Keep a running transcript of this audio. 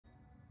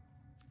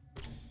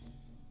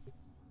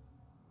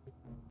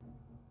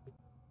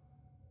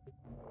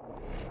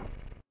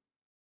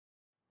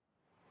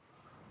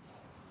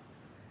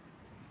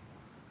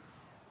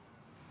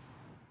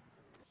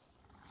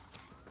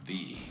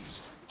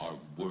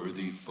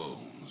worthy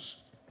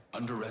foes.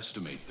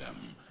 Underestimate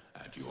them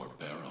at your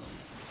peril.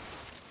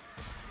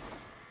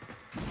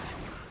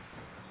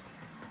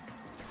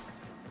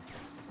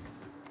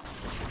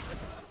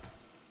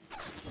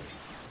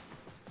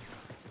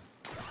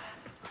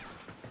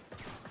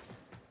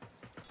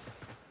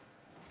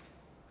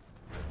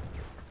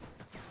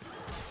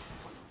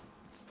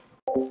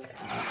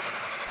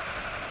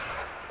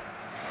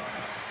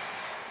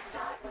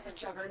 Was a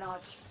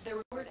juggernaut. They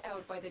were lured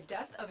out by the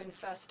death of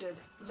infested.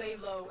 Lay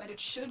low and it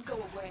should go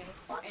away,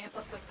 or amp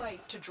up the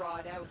fight to draw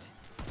it out.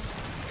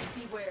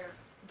 Beware,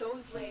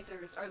 those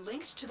lasers are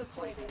linked to the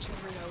poison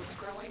tumor nodes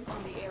growing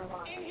on the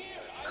airlocks.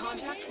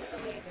 Contact with the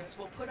lasers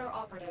will put our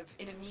operative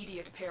in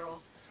immediate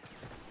peril.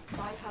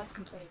 Bypass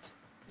complete.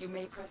 You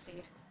may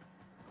proceed.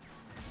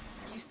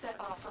 You set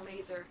off a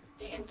laser.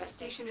 The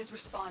infestation is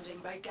responding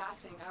by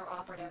gassing our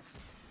operative.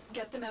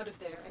 Get them out of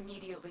there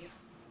immediately.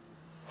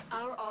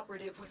 Our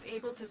operative was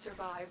able to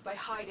survive by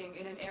hiding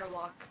in an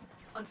airlock.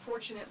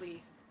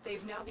 Unfortunately,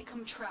 they've now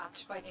become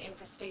trapped by the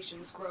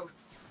infestation's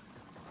growths.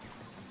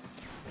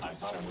 I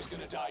thought I was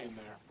gonna die in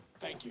there.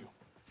 Thank you.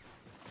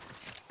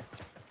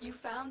 You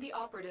found the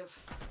operative.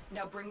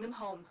 Now bring them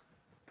home.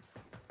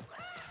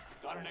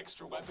 Got an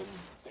extra weapon?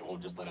 They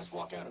won't just let us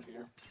walk out of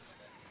here.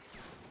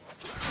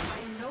 I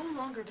am no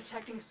longer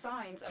detecting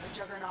signs of a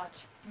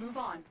juggernaut. Move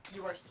on.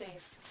 You are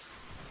safe.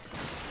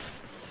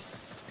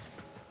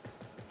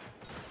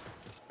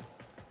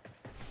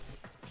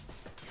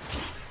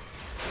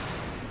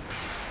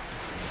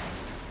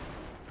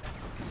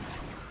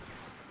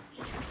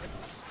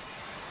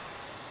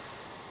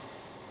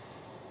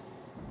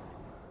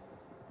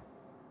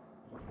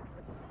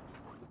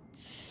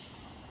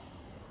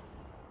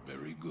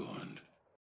 Very good.